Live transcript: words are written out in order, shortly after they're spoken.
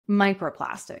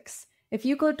Microplastics. If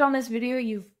you clicked on this video,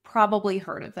 you've probably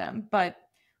heard of them, but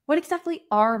what exactly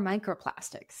are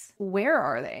microplastics? Where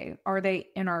are they? Are they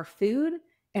in our food,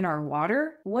 in our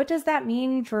water? What does that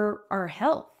mean for our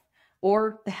health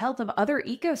or the health of other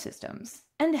ecosystems?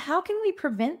 And how can we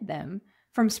prevent them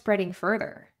from spreading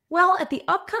further? Well, at the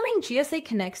upcoming GSA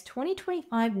Connects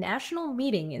 2025 national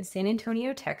meeting in San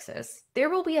Antonio, Texas, there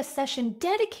will be a session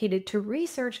dedicated to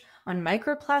research on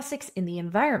microplastics in the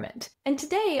environment. And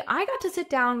today, I got to sit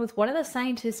down with one of the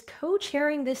scientists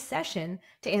co-chairing this session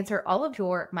to answer all of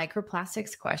your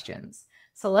microplastics questions.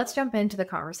 So let's jump into the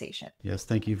conversation. Yes,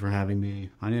 thank you for having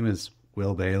me. My name is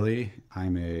Will Bailey.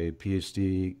 I'm a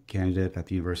PhD candidate at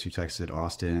the University of Texas at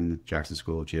Austin, Jackson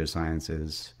School of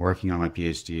Geosciences, working on my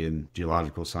PhD in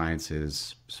geological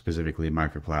sciences, specifically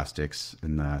microplastics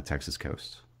in the Texas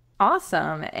coast.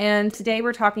 Awesome. And today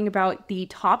we're talking about the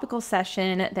topical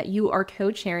session that you are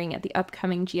co-chairing at the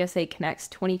upcoming GSA Connects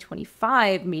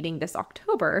 2025 meeting this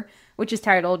October, which is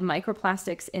titled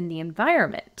Microplastics in the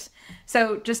Environment.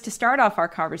 So just to start off our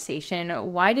conversation,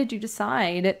 why did you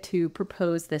decide to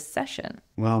propose this session?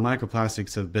 Well,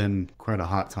 microplastics have been quite a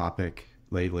hot topic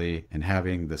lately, and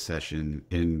having the session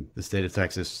in the state of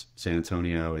Texas, San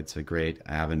Antonio, it's a great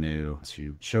avenue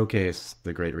to showcase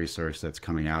the great research that's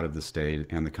coming out of the state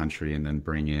and the country, and then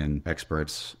bring in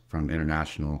experts from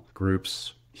international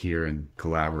groups here and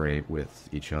collaborate with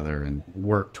each other and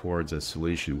work towards a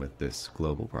solution with this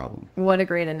global problem. What a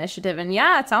great initiative. And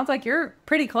yeah, it sounds like you're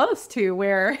pretty close to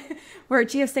where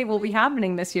GSA will be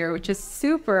happening this year, which is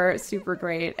super, super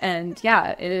great. And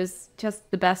yeah, it is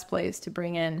just the best place to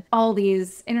bring in all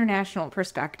these international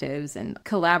perspectives and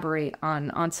collaborate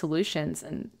on solutions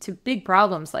and to big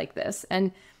problems like this.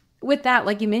 And with that,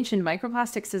 like you mentioned,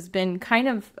 microplastics has been kind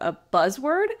of a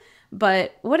buzzword.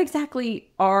 But what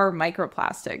exactly are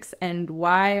microplastics and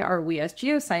why are we as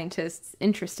geoscientists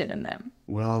interested in them?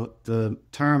 Well, the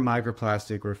term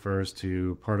microplastic refers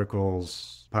to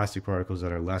particles, plastic particles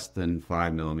that are less than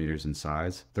 5 millimeters in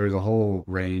size. There's a whole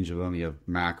range of them. You have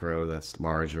macro that's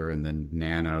larger, and then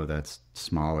nano that's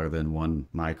smaller than 1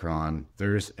 micron.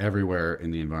 There's everywhere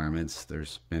in the environments.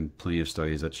 There's been plenty of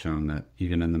studies that's shown that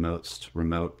even in the most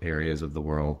remote areas of the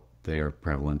world, they are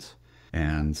prevalent.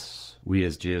 And we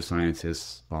as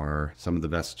geoscientists are some of the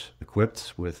best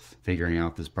equipped with figuring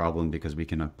out this problem because we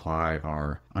can apply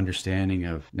our understanding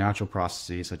of natural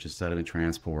processes such as sediment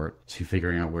transport to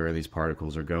figuring out where these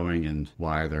particles are going and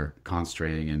why they're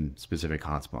concentrating in specific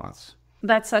hotspots.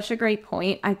 That's such a great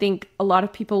point. I think a lot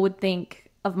of people would think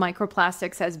of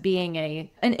microplastics as being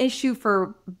an issue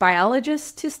for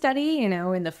biologists to study,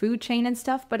 in the food chain and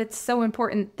stuff, but it's so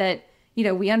important that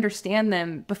we understand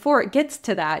them before it gets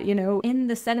to that, in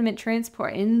the sediment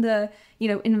transport, in the,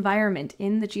 environment,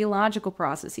 in the geological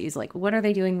processes, like what are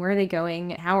they doing, where are they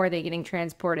going, how are they getting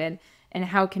transported, and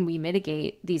how can we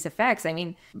mitigate these effects? I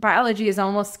mean, biology is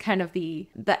almost kind of the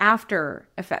after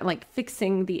effect, like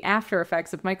fixing the after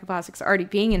effects of microplastics already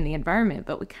being in the environment,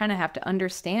 but we kind of have to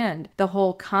understand the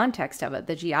whole context of it,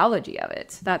 the geology of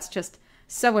it. That's just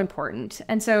so important.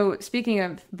 And so speaking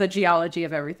of the geology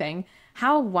of everything,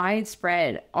 how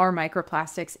widespread are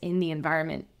microplastics in the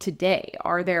environment today?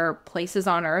 Are there places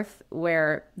on Earth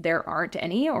where there aren't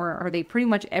any, or are they pretty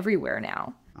much everywhere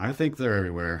now? I think they're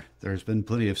everywhere. There's been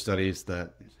plenty of studies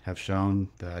that have shown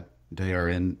that they are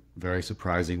in very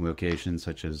surprising locations,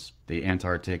 such as the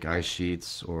Antarctic ice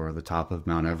sheets or the top of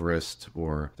Mount Everest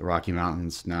or the Rocky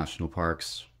Mountains National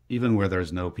Parks. Even where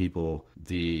there's no people,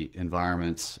 the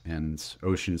environments and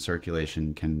ocean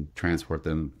circulation can transport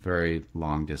them very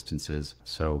long distances.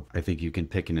 So I think you can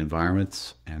pick an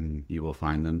environment and you will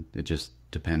find them. It just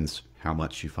depends how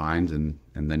much you find, and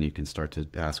then you can start to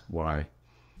ask why.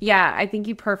 Yeah, I think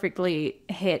you perfectly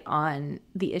hit on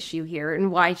the issue here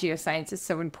and why geoscience is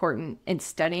so important in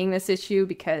studying this issue,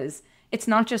 because it's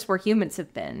not just where humans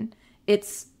have been.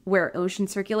 It's where ocean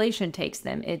circulation takes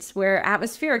them. It's where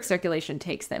atmospheric circulation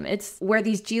takes them. It's where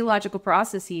these geological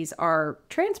processes are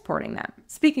transporting them.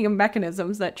 Speaking of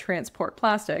mechanisms that transport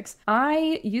plastics,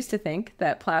 I used to think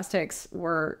that plastics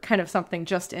were kind of something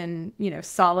just in,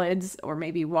 solids or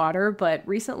maybe water, but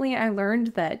recently I learned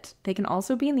that they can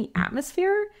also be in the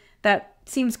atmosphere. That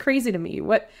seems crazy to me.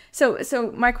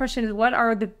 So my question is, what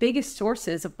are the biggest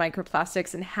sources of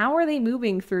microplastics and how are they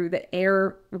moving through the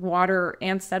air, water,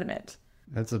 and sediment?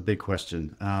 That's a big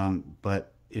question.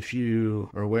 But if you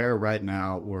are aware right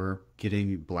now, we're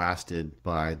getting blasted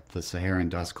by the Saharan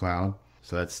dust cloud.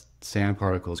 So that's sand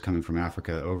particles coming from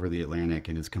Africa over the Atlantic,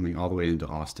 and it's coming all the way into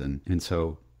Austin. And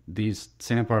so these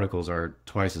sand particles are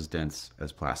twice as dense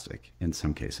as plastic in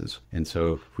some cases. And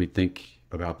so if we think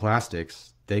about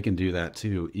plastics, they can do that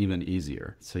too, even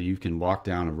easier. So you can walk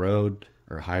down a road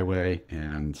or highway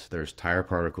and there's tire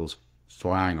particles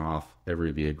flying off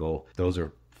every vehicle. Those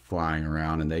are flying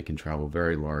around and they can travel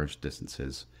very large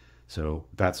distances. So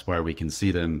that's why we can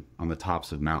see them on the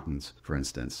tops of mountains, for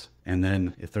instance. And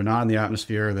then if they're not in the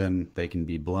atmosphere, then they can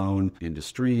be blown into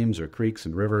streams or creeks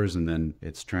and rivers, and then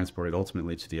it's transported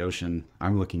ultimately to the ocean.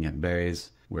 I'm looking at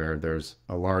bays where there's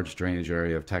a large drainage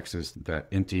area of Texas that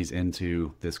empties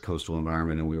into this coastal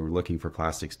environment, and we were looking for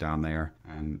plastics down there.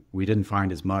 And we didn't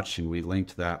find as much, and we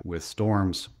linked that with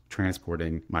storms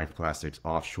transporting microplastics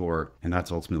offshore, and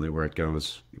that's ultimately where it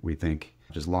goes, we think,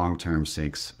 just long-term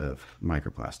sinks of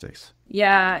microplastics.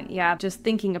 Yeah. Just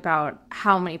thinking about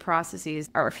how many processes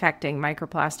are affecting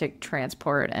microplastic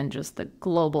transport and just the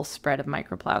global spread of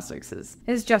microplastics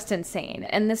is just insane.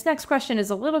 And this next question is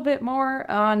a little bit more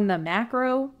on the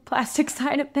macro plastic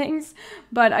side of things,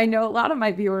 but I know a lot of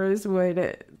my viewers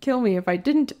would kill me if I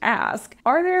didn't ask.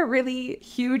 Are there really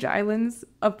huge islands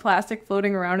of plastic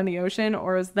floating around in the ocean,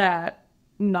 or is that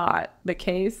not the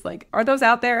case? Like, are those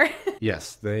out there?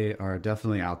 Yes, they are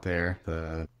definitely out there.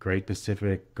 The Great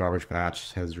Pacific Garbage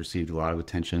Patch has received a lot of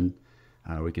attention.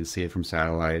 We can see it from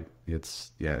satellite.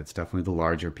 It's definitely the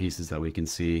larger pieces that we can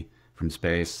see from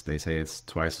space. They say it's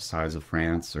twice the size of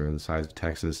France or the size of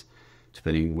Texas,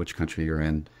 depending which country you're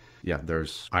in. Yeah,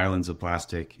 there's islands of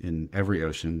plastic in every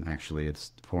ocean. Actually,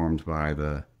 it's formed by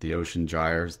the ocean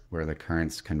gyres where the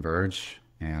currents converge,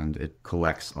 and it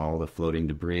collects all the floating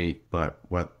debris. But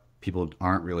what people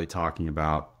aren't really talking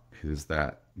about is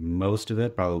that most of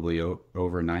it, probably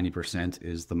over 90%,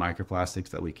 is the microplastics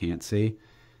that we can't see,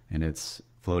 and it's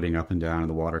floating up and down in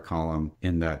the water column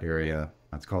in that area.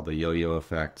 It's called the yo-yo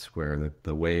effect, where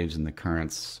the waves and the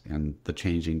currents and the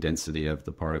changing density of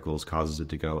the particles causes it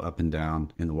to go up and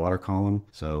down in the water column.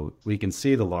 So we can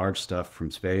see the large stuff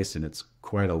from space, and it's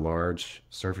quite a large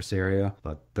surface area,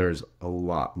 but there's a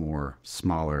lot more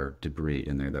smaller debris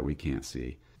in there that we can't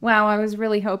see. Wow, I was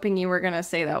really hoping you were going to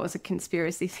say that was a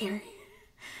conspiracy theory.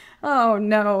 Oh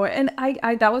no. And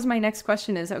I that was my next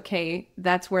question is, okay,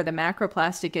 that's where the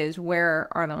macroplastic is. Where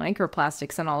are the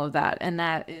microplastics and all of that? And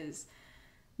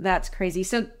that's crazy.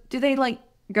 So do they like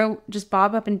go just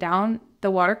bob up and down the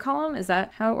water column? Is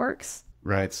that how it works?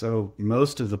 Right. So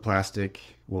most of the plastic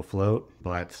will float,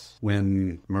 but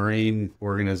when marine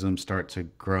organisms start to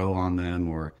grow on them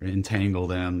or entangle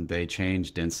them, they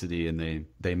change density and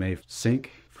they may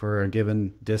sink for a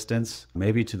given distance,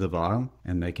 maybe to the bottom,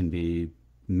 and they can be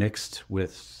mixed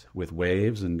with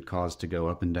waves and caused to go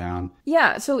up and down.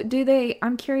 Yeah, so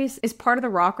I'm curious, is part of the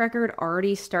rock record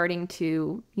already starting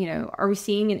to, are we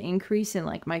seeing an increase in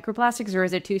like microplastics, or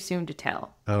is it too soon to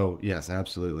tell? Oh, yes,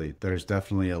 absolutely. There's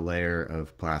definitely a layer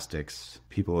of plastics.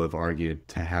 People have argued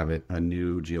to have it a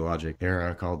new geologic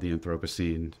era called the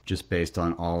Anthropocene, just based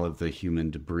on all of the human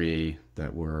debris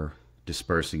that we're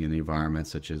dispersing in the environment,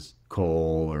 such as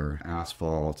coal or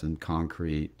asphalt and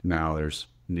concrete. Now there's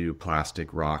new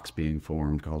plastic rocks being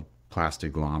formed called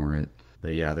plastic glomerate.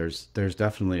 But yeah, there's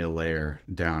definitely a layer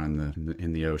down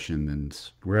in the ocean, and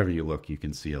wherever you look, you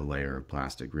can see a layer of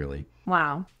plastic, really.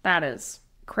 Wow, that is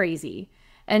crazy.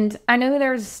 And I know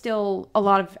there's still a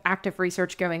lot of active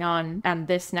research going on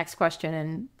this next question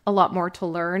and a lot more to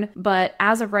learn. But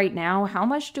as of right now, how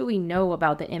much do we know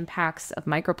about the impacts of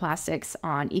microplastics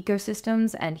on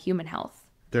ecosystems and human health?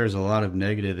 There's a lot of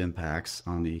negative impacts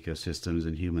on the ecosystems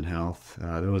and human health.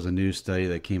 There was a new study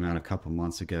that came out a couple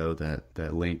months ago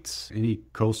that linked any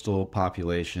coastal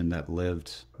population that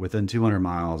lived within 200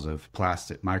 miles of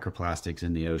microplastics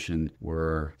in the ocean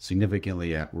were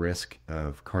significantly at risk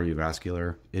of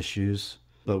cardiovascular issues.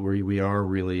 But we are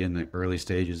really in the early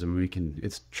stages, and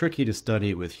it's tricky to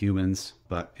study it with humans,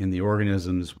 but in the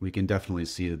organisms, we can definitely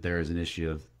see that there is an issue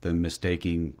of them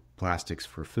mistaking plastics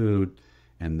for food,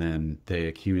 and then they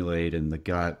accumulate in the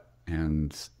gut,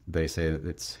 and they say that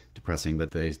it's depressing, but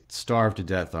they starve to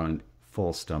death on a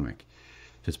full stomach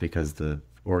just because the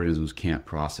organisms can't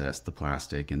process the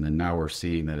plastic. And then now we're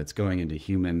seeing that it's going into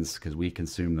humans because we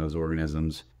consume those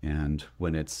organisms. And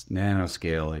when it's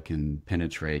nanoscale, it can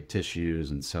penetrate tissues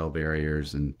and cell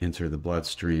barriers and enter the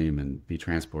bloodstream and be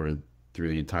transported through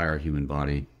the entire human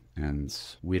body. And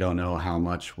we don't know how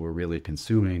much we're really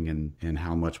consuming and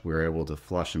how much we're able to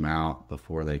flush them out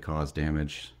before they cause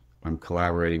damage. I'm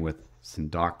collaborating with some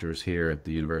doctors here at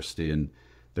the university, and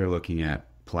they're looking at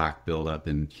plaque buildup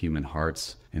in human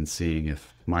hearts and seeing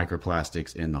if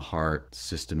microplastics in the heart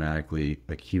systematically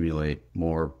accumulate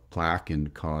more plaque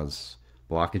and cause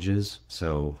blockages.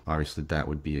 So obviously that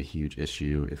would be a huge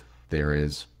issue if there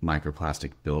is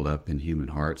microplastic buildup in human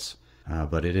hearts.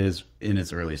 but it is in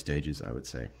its early stages, I would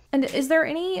say. And is there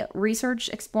any research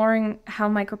exploring how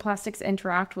microplastics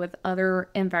interact with other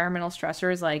environmental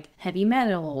stressors like heavy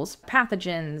metals,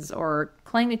 pathogens, or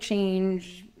climate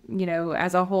change,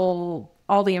 as a whole,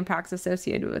 all the impacts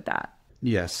associated with that?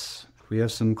 Yes, we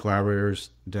have some collaborators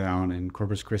down in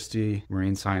Corpus Christi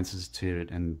Marine Science Institute,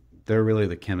 and they're really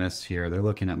the chemists here. They're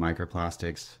looking at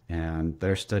microplastics and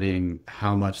they're studying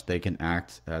how much they can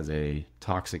act as a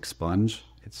toxic sponge,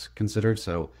 it's considered.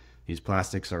 So these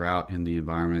plastics are out in the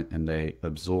environment and they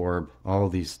absorb all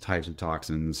of these types of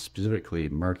toxins, specifically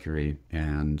mercury,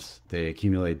 and they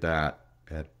accumulate that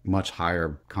at much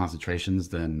higher concentrations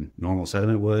than normal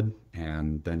sediment would,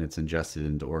 and then it's ingested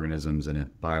into organisms and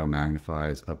it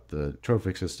biomagnifies up the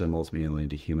trophic system, ultimately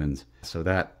into humans. So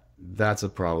that's a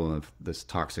problem of this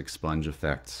toxic sponge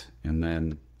effect. And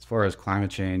then as far as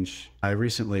climate change, I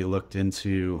recently looked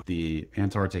into the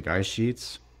Antarctic ice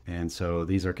sheets, and so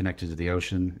these are connected to the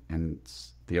ocean, and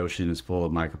the ocean is full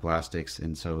of microplastics,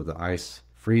 and so the ice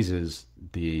freezes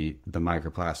the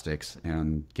microplastics,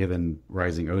 and given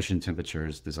rising ocean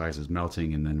temperatures, this ice is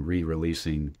melting and then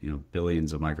re-releasing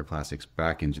billions of microplastics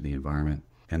back into the environment.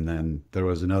 And then there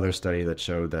was another study that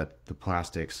showed that the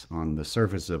plastics on the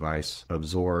surface of ice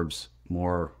absorbs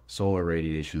more solar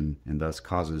radiation and thus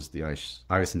causes the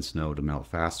ice and snow to melt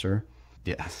faster.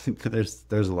 Yeah, there's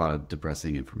a lot of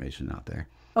depressing information out there.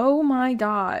 Oh my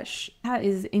gosh, that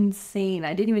is insane.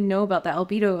 I didn't even know about the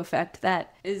albedo effect.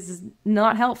 That is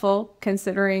not helpful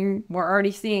considering we're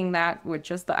already seeing that with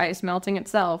just the ice melting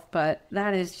itself, but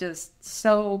that is just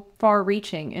so far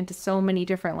reaching into so many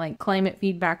different like climate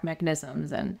feedback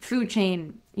mechanisms and food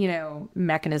chain,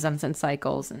 mechanisms and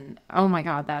cycles. And oh my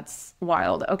God, that's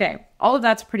wild. Okay, all of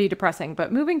that's pretty depressing,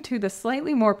 but moving to the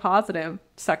slightly more positive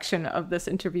section of this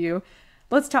interview,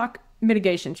 let's talk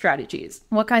mitigation strategies.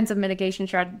 What kinds of mitigation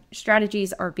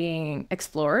strategies are being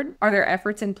explored? Are there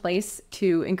efforts in place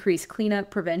to increase cleanup,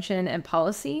 prevention, and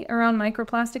policy around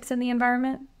microplastics in the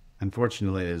environment?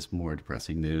 Unfortunately, it is more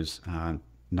depressing news.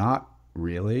 Not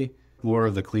really. More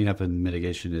of the cleanup and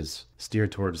mitigation is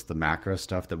steered towards the macro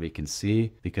stuff that we can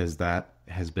see, because that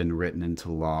has been written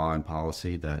into law and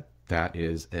policy that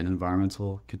is an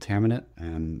environmental contaminant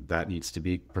and that needs to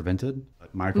be prevented.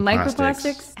 But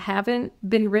microplastics haven't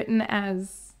been written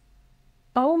as,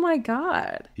 oh my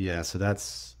God. Yeah, so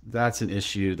that's an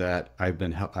issue that I've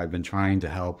been trying to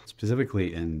help,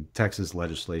 specifically in Texas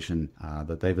legislation,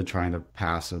 that they've been trying to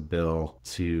pass a bill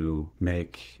to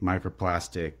make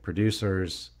microplastic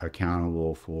producers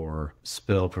accountable for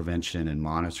spill prevention and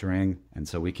monitoring. And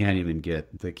so we can't even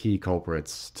get the key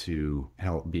culprits to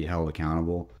be held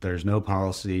accountable. There's no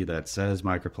policy that says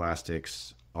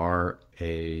microplastics are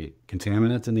a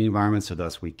contaminant in the environment, so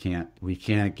thus we can't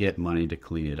get money to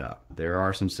clean it up. There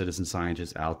are some citizen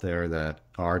scientists out there that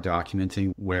are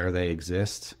documenting where they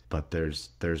exist, but there's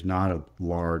not a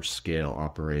large scale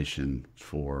operation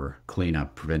for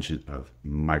cleanup prevention of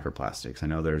microplastics. I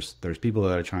know there's people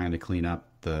that are trying to clean up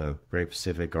the Great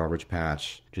Pacific Garbage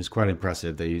Patch, which is quite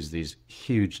impressive. They use these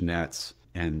huge nets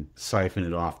and siphon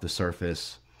it off the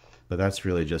surface, but that's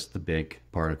really just the big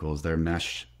particles. Their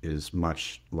mesh is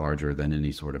much larger than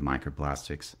any sort of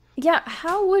microplastics. Yeah,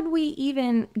 how would we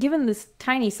even, given this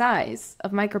tiny size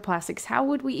of microplastics, how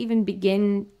would we even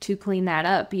begin to clean that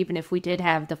up, even if we did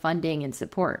have the funding and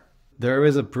support? There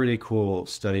is a pretty cool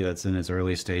study that's in its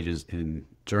early stages in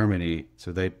Germany.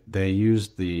 So they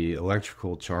used the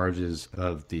electrical charges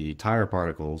of the tire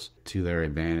particles to their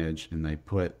advantage, and they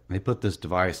put this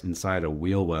device inside of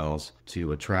wheel wells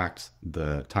to attract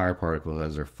the tire particles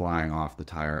as they're flying off the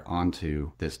tire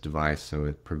onto this device, so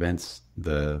it prevents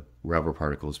the rubber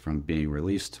particles from being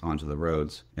released onto the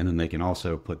roads. And then they can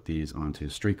also put these onto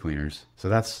street cleaners. So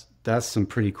that's some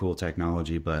pretty cool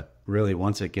technology, but really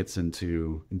once it gets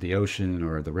into the ocean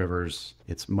or the rivers,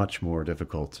 it's much more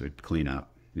difficult to clean up.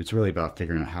 It's really about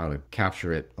figuring out how to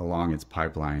capture it along its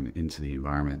pipeline into the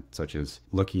environment, such as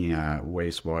looking at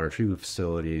wastewater treatment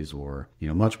facilities or,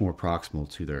 much more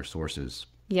proximal to their sources.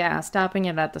 Yeah, stopping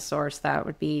it at the source, that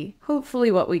would be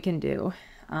hopefully what we can do.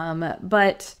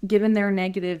 But given their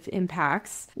negative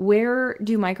impacts, where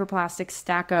do microplastics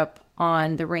stack up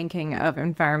on the ranking of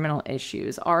environmental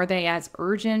issues? Are they as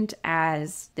urgent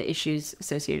as the issues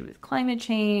associated with climate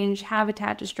change,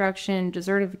 habitat destruction,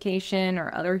 desertification,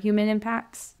 or other human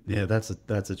impacts? Yeah, that's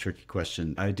a tricky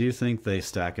question. I do think they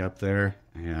stack up there,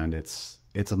 and it's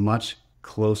a much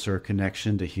closer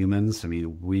connection to humans. I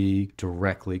mean, we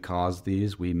directly caused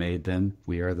these. We made them.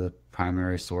 We are the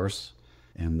primary source,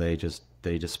 and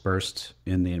they dispersed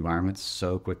in the environment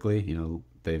so quickly.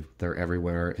 they're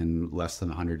everywhere in less than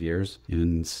 100 years.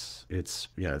 And it's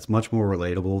much more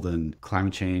relatable than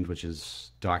climate change, which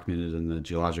is documented in the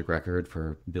geologic record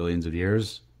for billions of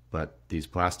years. But these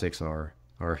plastics are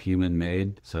human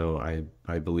made. So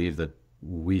I believe that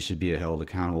we should be held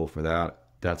accountable for that.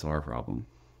 That's our problem.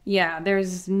 Yeah,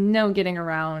 there's no getting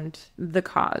around the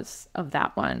cause of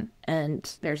that one.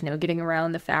 And there's no getting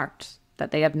around the fact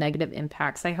that they have negative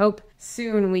impacts. I hope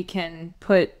soon we can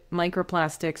put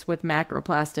microplastics with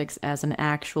macroplastics as an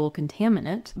actual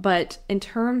contaminant. But in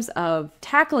terms of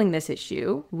tackling this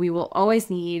issue, we will always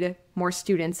need more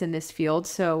students in this field.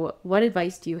 So what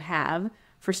advice do you have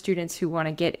for students who want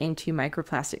to get into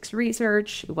microplastics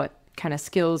research? What kind of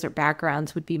skills or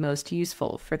backgrounds would be most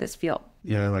useful for this field?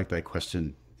 Yeah, I like that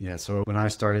question. Yeah, so when I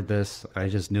started this, I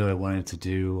just knew I wanted to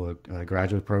do a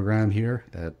graduate program here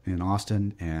in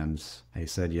Austin, and I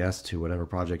said yes to whatever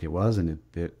project it was, and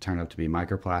it turned out to be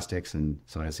microplastics, and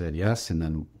so I said yes, and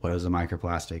then what is a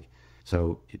microplastic?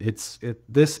 So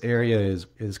this area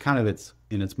is kind of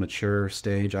in its mature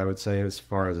stage, I would say, as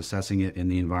far as assessing it in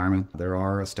the environment. There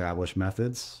are established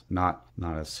methods, not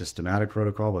a systematic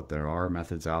protocol, but there are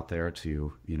methods out there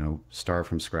to, start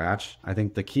from scratch. I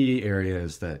think the key area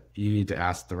is that you need to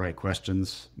ask the right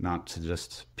questions, not to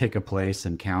just pick a place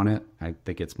and count it. I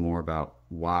think it's more about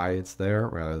why it's there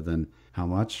rather than how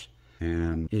much.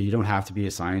 And you don't have to be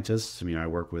a scientist. I mean, I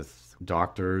work with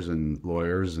doctors and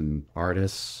lawyers and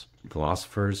artists,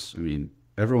 philosophers. I mean,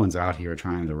 everyone's out here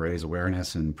trying to raise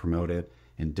awareness and promote it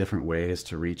in different ways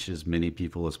to reach as many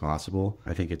people as possible.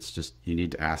 I think it's just you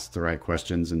need to ask the right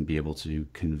questions and be able to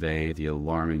convey the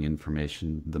alarming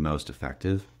information the most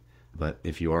effective. But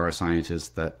if you are a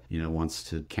scientist that wants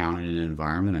to count in an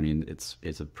environment, I mean,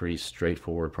 it's a pretty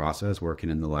straightforward process working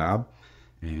in the lab.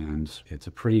 And it's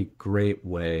a pretty great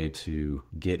way to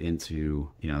get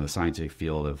into, the scientific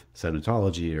field of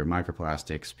sedimentology or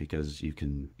microplastics, because you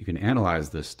can analyze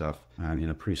this stuff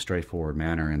in a pretty straightforward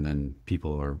manner, and then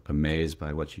people are amazed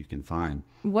by what you can find.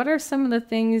 What are some of the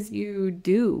things you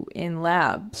do in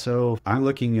lab? So I'm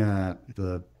looking at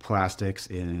the plastics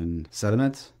in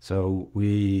sediment. So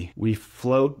we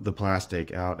float the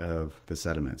plastic out of the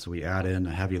sediment. So we add in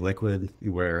a heavy liquid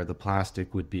where the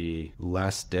plastic would be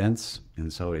less dense,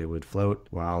 and so it would float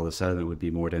while the sediment would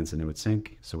be more dense and it would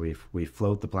sink. So we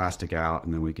float the plastic out,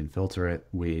 and then we can filter it.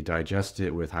 We digest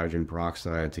it with hydrogen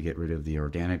peroxide to get rid of the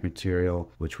organic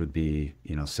material, which would be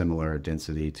similar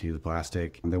density to the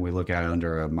plastic. And then we look at it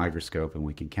under a microscope, and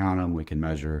we can count them. We can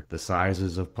measure the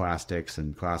sizes of plastics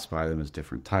and classify them as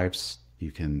different types.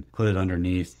 You can put it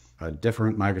underneath a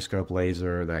different microscope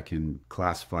laser that can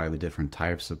classify the different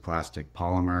types of plastic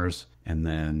polymers. And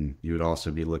then you would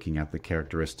also be looking at the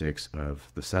characteristics of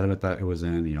the sediment that it was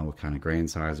in, what kind of grain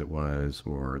size it was,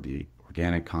 or the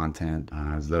organic content,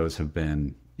 as those have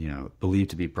been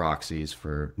believed to be proxies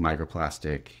for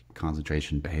microplastic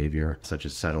concentration behavior, such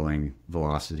as settling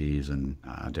velocities and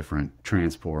different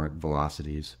transport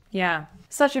velocities. Yeah,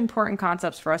 such important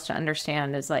concepts for us to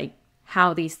understand is like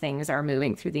how these things are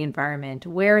moving through the environment,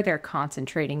 where they're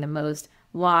concentrating the most,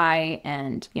 why,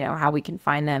 and how we can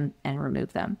find them and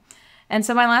remove them. And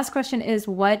so my last question is,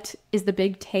 what is the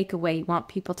big takeaway you want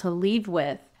people to leave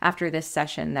with after this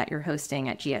session that you're hosting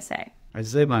at GSA? I'd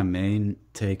say my main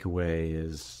takeaway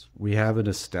is we have an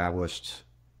established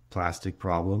plastic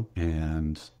problem,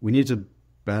 and we need to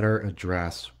better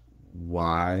address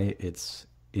why it's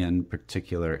in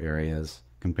particular areas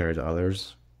compared to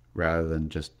others, rather than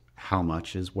just how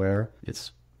much is where.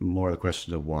 It's more the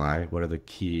question of why. What are the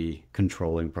key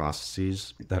controlling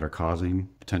processes that are causing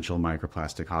potential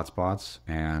microplastic hotspots?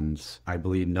 And I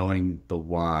believe knowing the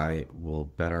why will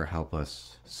better help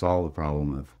us solve the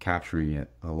problem of capturing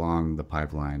it along the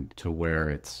pipeline to where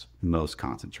it's most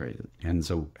concentrated. And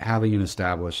so having an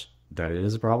established that it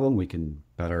is a problem, we can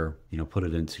better, put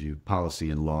it into policy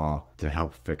and law to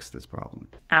help fix this problem.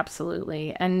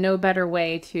 Absolutely. And no better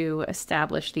way to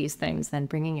establish these things than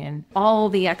bringing in all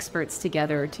the experts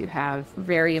together to have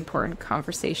very important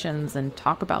conversations and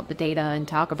talk about the data and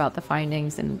talk about the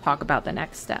findings and talk about the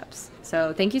next steps.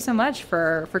 So thank you so much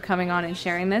for coming on and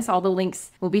sharing this. All the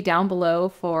links will be down below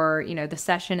for, the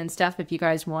session and stuff if you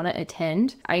guys want to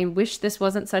attend. I wish this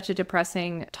wasn't such a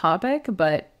depressing topic,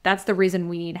 but that's the reason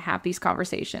we need to have these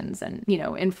conversations and,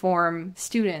 inform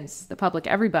students, the public,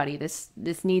 everybody. This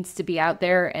needs to be out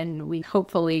there, and we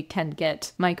hopefully can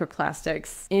get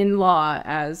microplastics in law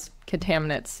as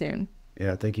contaminants soon.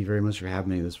 Yeah, thank you very much for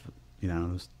having me. This,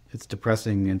 it's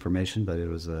depressing information, but it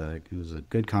was a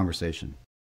good conversation.